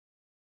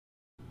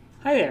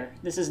Hi there,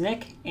 this is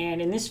Nick,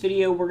 and in this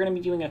video we're going to be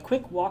doing a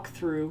quick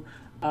walkthrough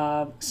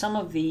of some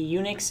of the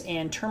Unix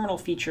and terminal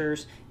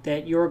features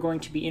that you're going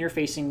to be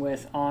interfacing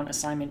with on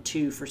assignment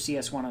 2 for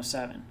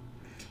CS107.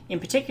 In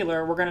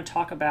particular, we're going to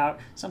talk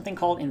about something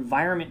called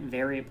environment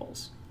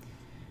variables.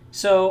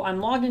 So I'm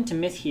logged into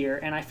Myth here,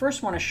 and I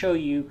first want to show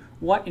you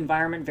what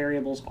environment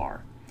variables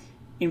are.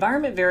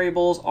 Environment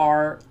variables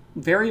are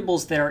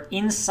variables that are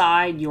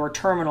inside your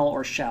terminal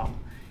or shell.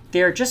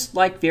 They're just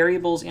like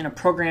variables in a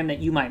program that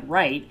you might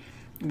write,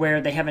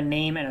 where they have a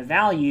name and a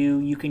value.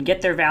 You can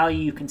get their value,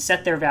 you can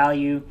set their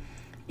value,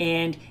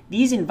 and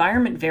these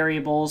environment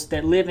variables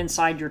that live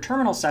inside your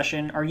terminal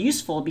session are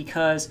useful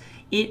because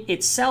it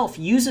itself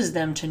uses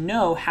them to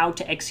know how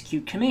to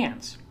execute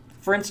commands.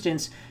 For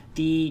instance,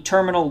 the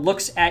terminal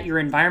looks at your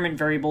environment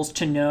variables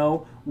to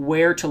know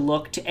where to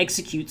look to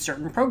execute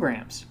certain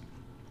programs.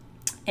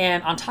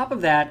 And on top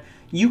of that,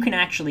 you can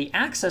actually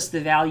access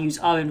the values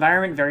of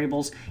environment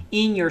variables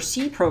in your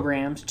C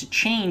programs to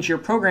change your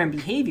program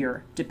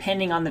behavior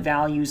depending on the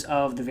values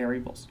of the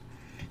variables.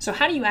 So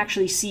how do you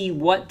actually see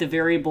what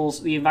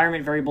the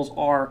environment variables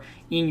are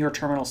in your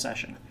terminal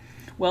session?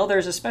 Well,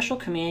 there's a special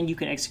command you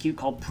can execute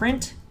called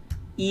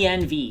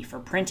Printenv for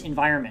print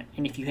environment.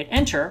 And if you hit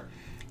enter,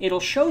 it'll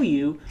show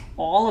you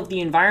all of the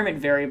environment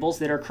variables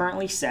that are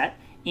currently set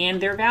and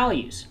their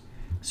values.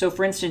 So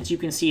for instance, you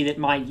can see that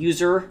my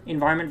user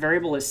environment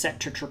variable is set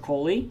to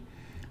Tricoli.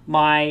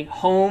 My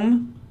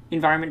home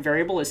environment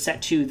variable is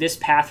set to this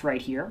path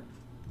right here.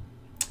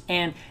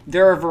 And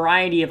there are a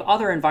variety of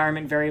other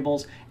environment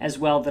variables as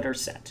well that are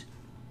set.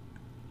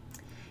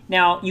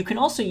 Now, you can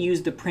also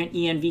use the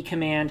printenv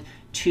command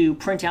to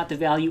print out the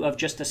value of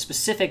just a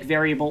specific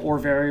variable or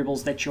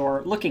variables that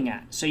you're looking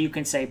at. So you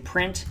can say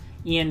printenv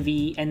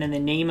and then the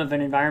name of an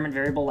environment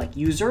variable like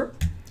user,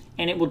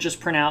 and it will just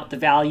print out the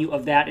value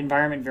of that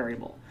environment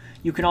variable.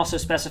 You can also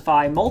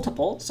specify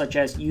multiple, such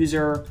as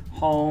user,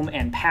 home,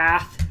 and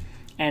path,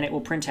 and it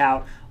will print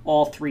out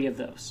all three of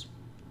those.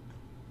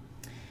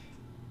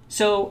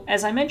 So,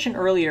 as I mentioned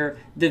earlier,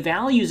 the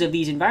values of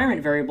these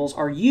environment variables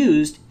are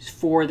used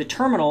for the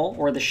terminal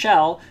or the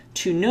shell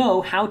to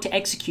know how to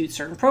execute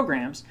certain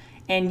programs,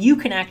 and you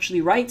can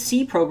actually write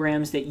C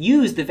programs that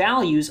use the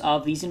values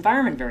of these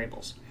environment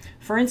variables.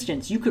 For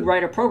instance, you could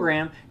write a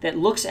program that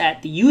looks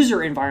at the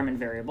user environment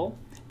variable.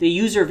 The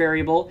user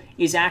variable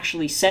is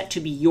actually set to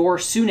be your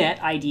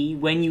SUNET ID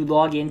when you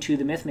log into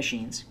the Myth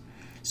machines.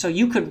 So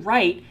you could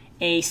write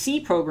a C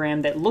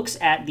program that looks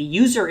at the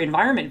user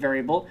environment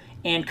variable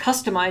and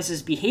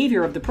customizes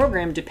behavior of the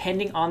program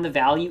depending on the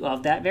value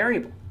of that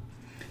variable.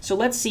 So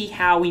let's see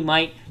how we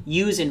might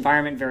use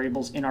environment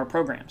variables in our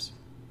programs.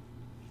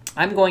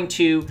 I'm going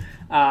to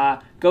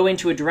go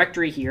into a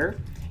directory here,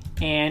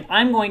 and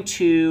I'm going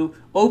to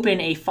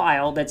open a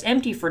file that's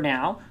empty for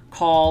now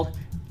called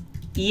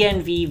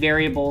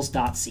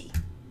envvariables.c.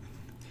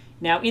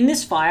 Now in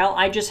this file,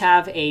 I just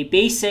have a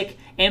basic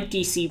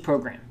empty C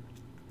program.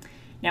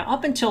 Now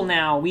up until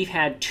now, we've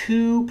had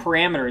two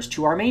parameters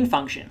to our main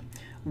function.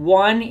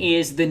 One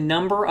is the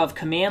number of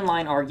command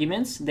line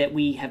arguments that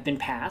we have been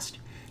passed,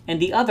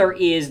 and the other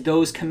is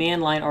those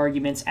command line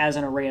arguments as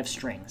an array of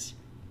strings.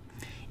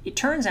 It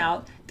turns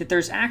out that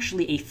there's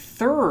actually a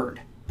third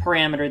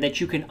parameter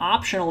that you can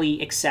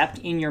optionally accept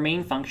in your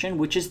main function,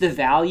 which is the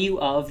value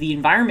of the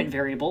environment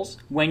variables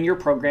when your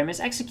program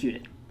is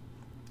executed.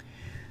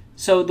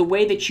 So the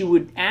way that you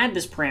would add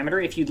this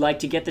parameter, if you'd like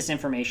to get this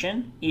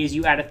information, is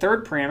you add a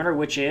third parameter,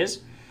 which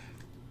is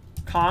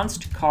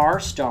const char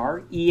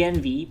star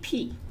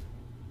envp.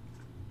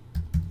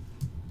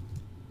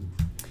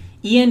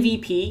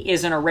 Envp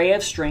is an array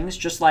of strings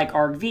just like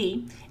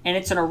argv, and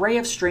it's an array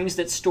of strings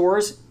that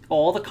stores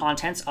all the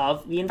contents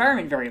of the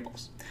environment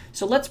variables.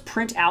 So let's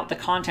print out the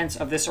contents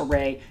of this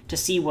array to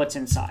see what's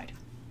inside.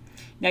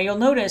 Now you'll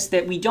notice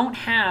that we don't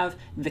have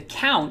the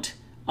count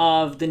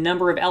of the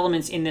number of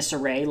elements in this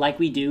array like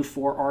we do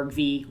for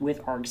argv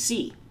with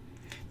argc.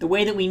 The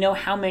way that we know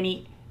how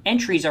many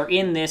entries are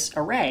in this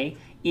array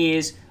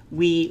is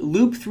we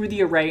loop through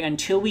the array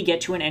until we get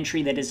to an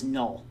entry that is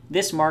null.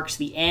 This marks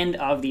the end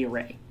of the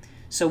array.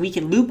 So we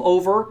can loop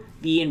over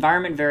the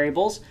environment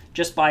variables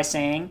just by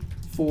saying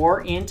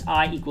for int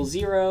I equals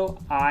 0,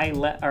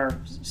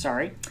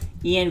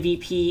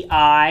 envp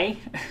I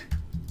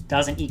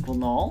doesn't equal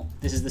null.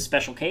 This is the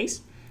special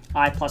case,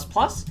 I++.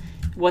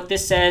 What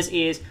this says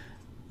is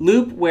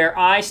loop where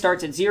I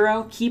starts at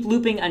 0, keep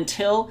looping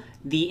until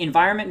the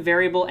environment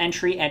variable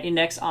entry at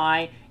index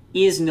I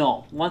is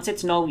null. Once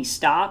it's null, we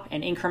stop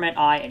and increment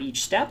I at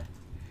each step.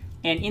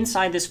 And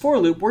inside this for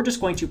loop, we're just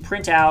going to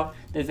print out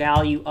the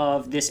value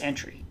of this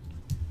entry.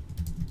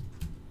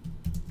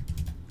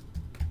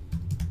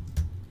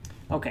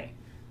 Okay,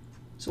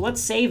 so let's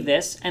save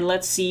this and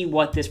let's see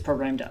what this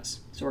program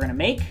does. So we're going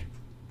to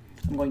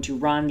I'm going to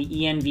run the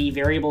env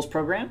variables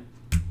program.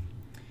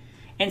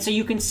 And so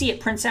you can see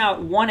it prints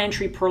out one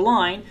entry per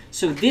line.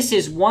 So this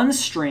is one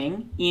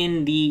string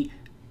in the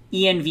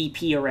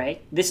envp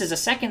array. This is a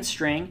second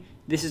string.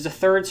 This is a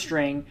third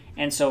string,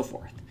 and so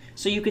forth.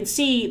 So you can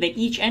see that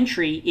each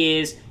entry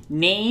is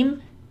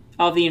name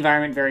of the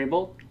environment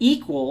variable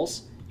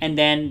equals, and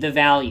then the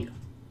value.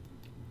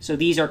 So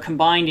these are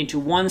combined into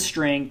one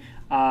string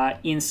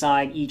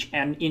inside each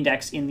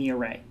index in the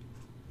array.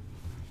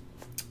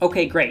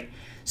 Okay, great.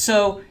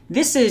 So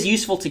this is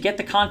useful to get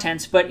the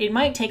contents, but it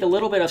might take a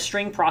little bit of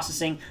string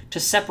processing to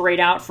separate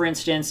out, for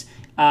instance,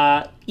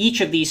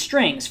 each of these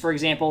strings, for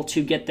example,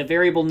 to get the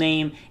variable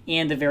name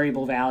and the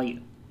variable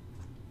value.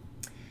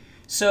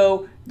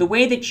 So the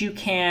way that you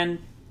can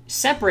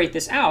separate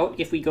this out,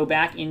 if we go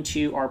back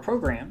into our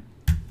program,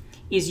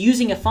 is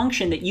using a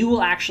function that you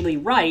will actually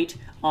write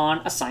on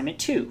assignment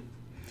 2.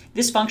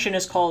 This function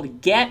is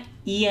called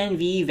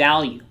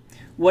GetEnvValue.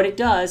 What it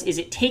does is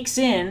it takes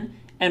in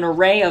an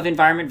array of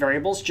environment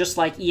variables, just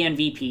like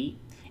envp,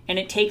 and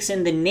it takes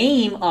in the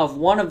name of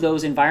one of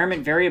those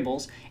environment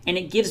variables, and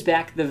it gives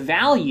back the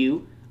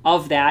value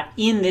of that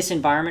in this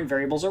environment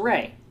variables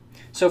array.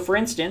 So for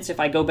instance,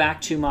 if I go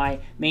back to my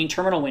main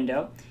terminal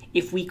window,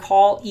 if we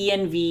call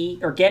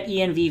env or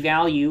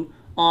GetEnvValue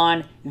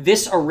on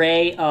this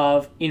array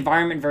of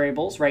environment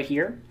variables right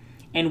here,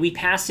 and we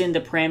pass in the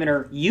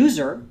parameter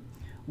user,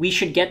 we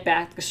should get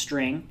back the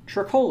string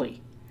Tricoli.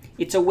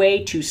 It's a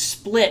way to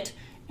split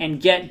and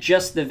get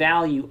just the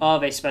value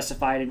of a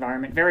specified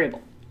environment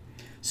variable.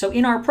 So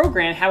in our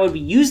program, how would we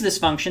use this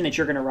function that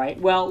you're going to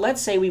write? Well,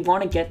 let's say we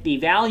want to get the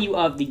value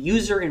of the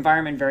user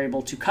environment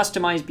variable to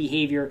customize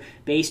behavior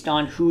based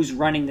on who's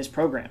running this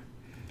program.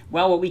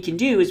 Well, what we can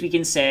do is we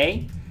can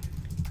say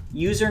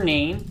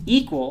username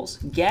equals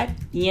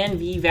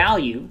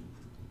GetEnvValue,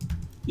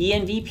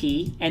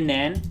 envp, and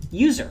then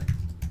user.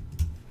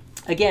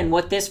 Again,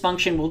 what this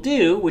function will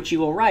do, which you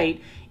will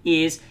write,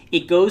 is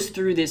it goes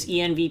through this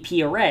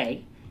envp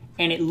array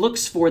and it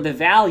looks for the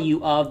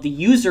value of the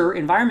user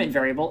environment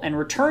variable and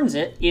returns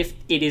it if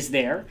it is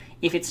there.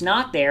 If it's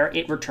not there,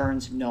 it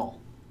returns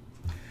null.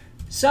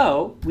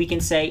 So we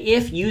can say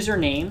if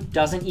username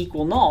doesn't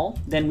equal null,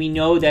 then we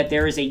know that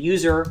there is a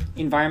user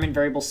environment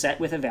variable set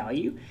with a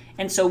value.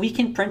 And so we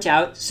can print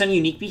out some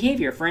unique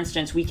behavior. For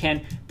instance, we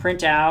can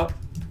print out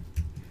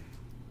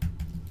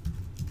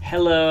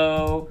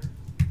hello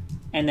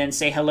and then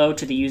say hello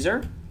to the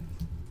user.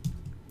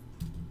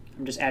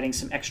 I'm just adding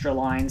some extra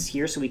lines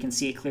here so we can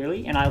see it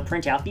clearly, and I'll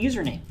print out the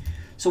username.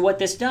 So what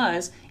this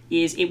does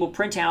is it will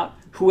print out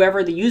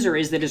whoever the user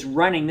is that is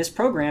running this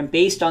program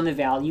based on the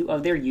value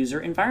of their user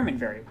environment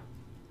variable.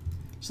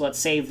 So let's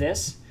save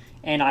this,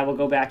 and I will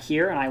go back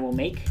here and I will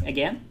make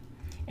again,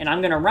 and I'm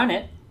going to run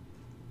it.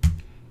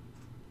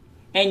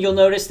 And you'll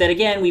notice that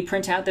again we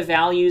print out the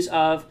values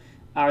of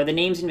the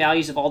names and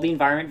values of all the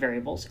environment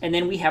variables, and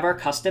then we have our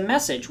custom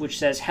message which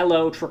says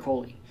hello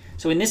Tricoli.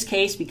 So in this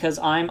case, because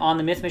I'm on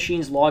the Myth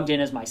Machines logged in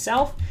as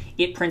myself,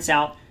 it prints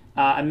out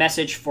a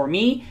message for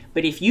me.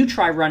 But if you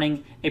try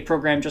running a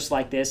program just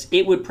like this,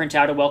 it would print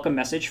out a welcome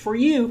message for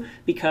you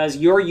because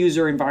your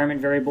user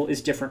environment variable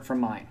is different from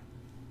mine.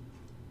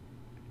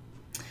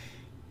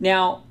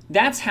 Now,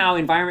 that's how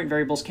environment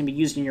variables can be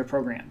used in your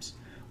programs.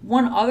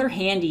 One other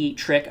handy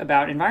trick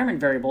about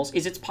environment variables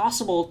is it's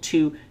possible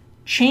to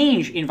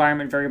change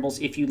environment variables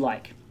if you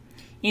like.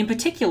 In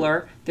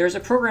particular, there's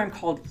a program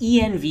called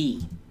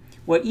env.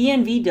 What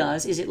env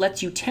does is it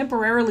lets you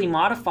temporarily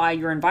modify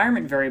your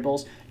environment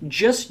variables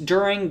just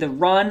during the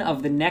run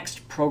of the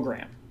next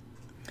program.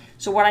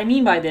 So what I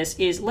mean by this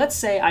is, let's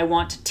say I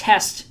want to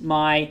test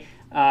my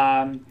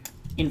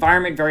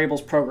environment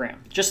variables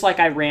program, just like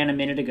I ran a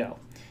minute ago.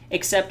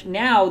 Except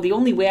now the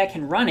only way I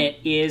can run it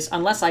is,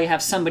 unless I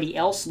have somebody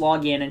else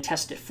log in and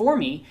test it for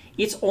me,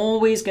 it's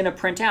always going to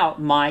print out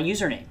my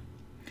username.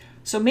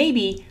 So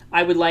maybe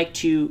I would like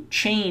to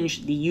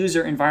change the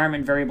user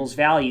environment variable's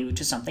value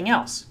to something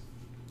else.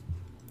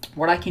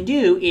 What I can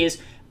do is,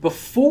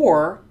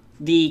 before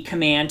the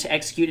command to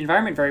execute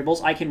environment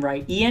variables, I can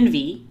write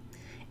env,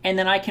 and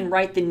then I can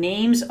write the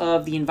names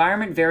of the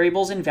environment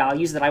variables and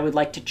values that I would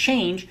like to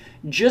change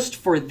just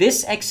for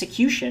this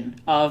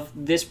execution of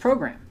this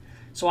program.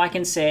 So I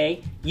can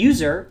say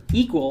user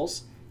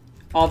equals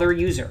other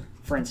user,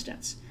 for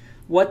instance.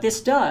 What this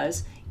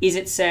does is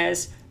it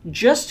says,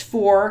 just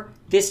for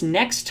this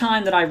next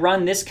time that I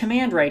run this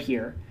command right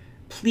here,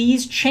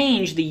 please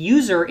change the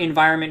user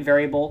environment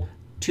variable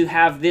to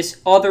have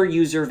this other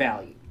user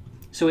value.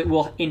 So it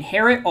will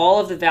inherit all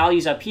of the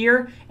values up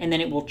here, and then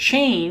it will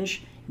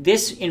change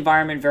this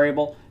environment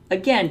variable,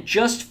 again,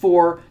 just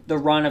for the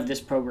run of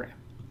this program.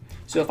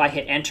 So if I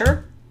hit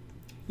enter,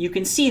 you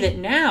can see that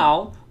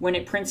now, when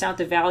it prints out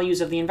the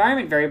values of the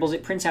environment variables,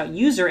 it prints out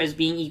user as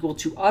being equal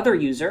to other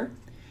user,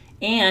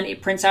 and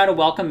it prints out a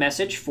welcome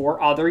message for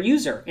other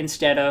user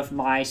instead of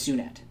my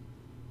Sunet.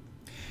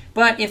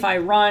 But if I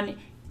run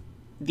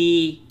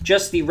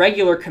just the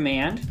regular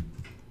command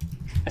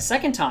a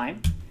second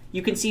time,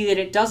 you can see that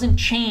it doesn't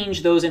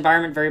change those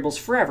environment variables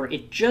forever.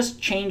 It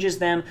just changes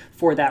them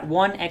for that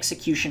one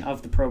execution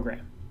of the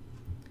program.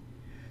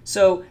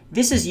 So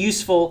this is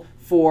useful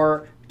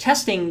for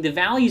testing the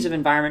values of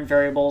environment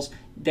variables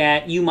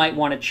that you might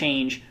want to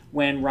change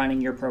when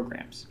running your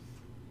programs.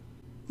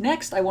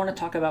 Next, I want to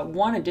talk about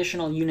one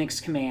additional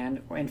Unix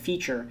command and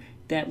feature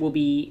that will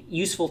be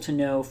useful to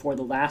know for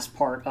the last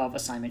part of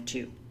assignment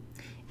 2.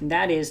 and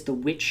that is the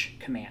which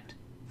command.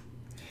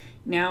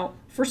 Now,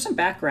 for some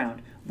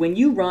background, when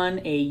you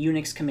run a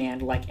Unix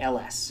command like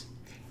ls,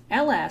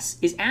 ls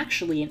is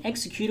actually an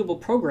executable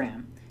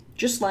program,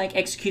 just like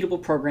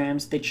executable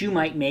programs that you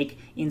might make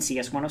in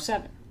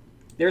CS107.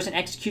 There's an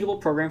executable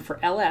program for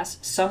ls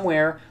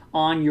somewhere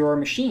on your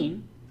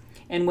machine,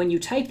 and when you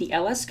type the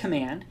ls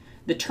command,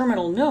 the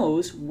terminal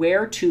knows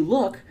where to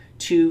look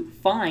to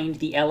find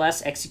the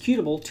ls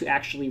executable to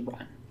actually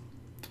run.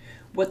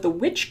 What the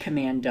which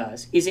command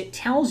does is it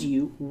tells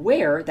you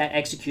where that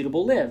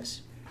executable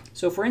lives.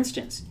 So for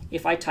instance,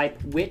 if I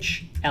type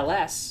which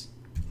ls,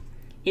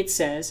 it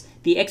says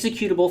the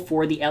executable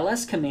for the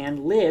ls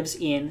command lives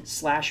in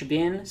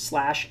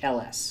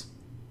 /bin/ls.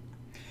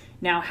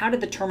 Now, how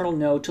did the terminal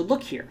know to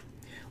look here?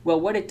 Well,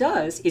 what it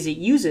does is it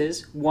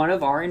uses one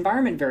of our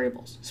environment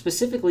variables.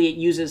 Specifically, it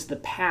uses the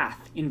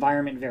path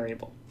environment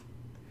variable.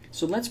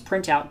 So let's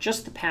print out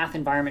just the path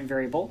environment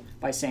variable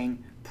by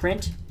saying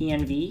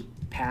printenv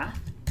path.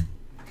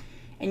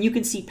 And you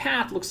can see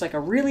path looks like a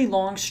really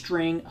long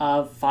string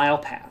of file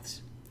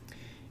paths.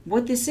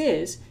 What this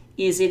is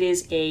it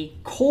is a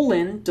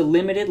colon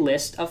delimited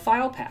list of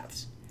file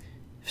paths.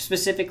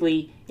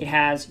 Specifically, it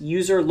has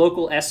user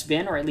local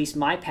sbin, or at least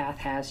my path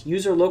has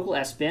user local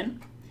sbin,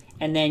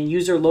 and then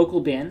user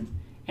local bin,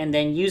 and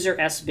then user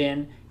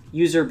sbin,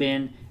 user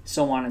bin,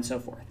 so on and so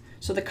forth.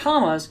 So the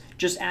commas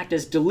just act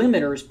as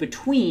delimiters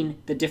between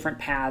the different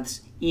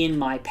paths in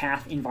my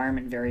path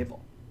environment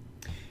variable.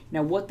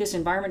 Now, what this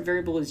environment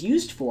variable is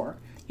used for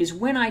is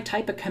when I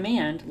type a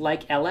command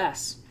like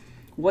ls,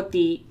 what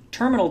the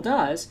terminal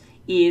does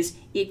is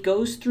it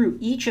goes through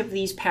each of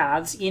these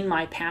paths in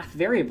my path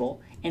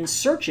variable and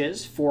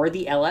searches for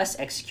the ls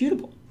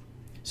executable.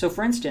 So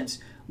for instance,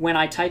 when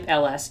I type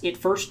ls, it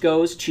first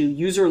goes to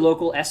user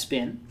local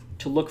sbin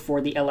to look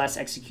for the ls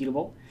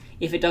executable.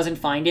 If it doesn't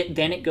find it,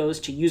 then it goes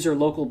to user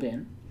local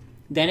bin.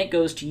 Then it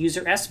goes to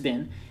user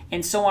sbin,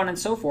 and so on and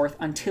so forth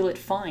until it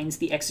finds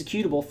the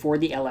executable for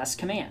the ls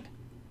command.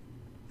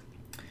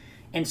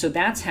 And so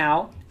that's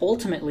how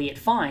ultimately it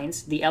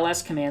finds the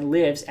ls command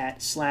lives at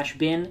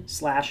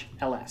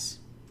 /bin/ls.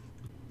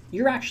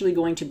 You're actually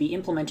going to be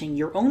implementing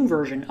your own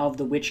version of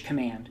the which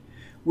command,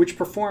 which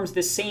performs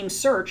this same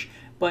search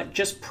but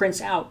just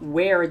prints out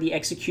where the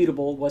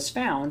executable was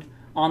found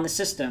on the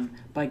system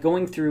by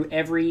going through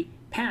every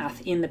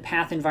path in the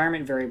path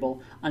environment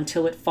variable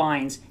until it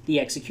finds the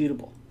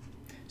executable.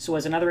 So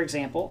as another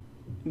example,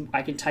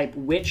 I can type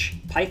which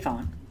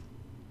Python,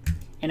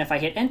 and if I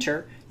hit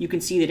enter, you can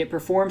see that it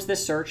performs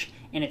this search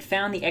and it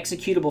found the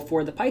executable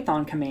for the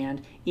Python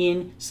command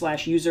in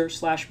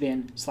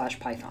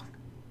 /user/bin/python.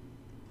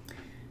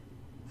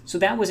 So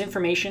that was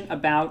information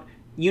about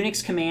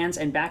Unix commands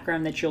and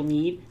background that you'll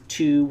need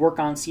to work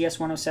on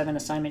CS107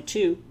 Assignment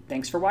 2.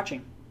 Thanks for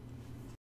watching.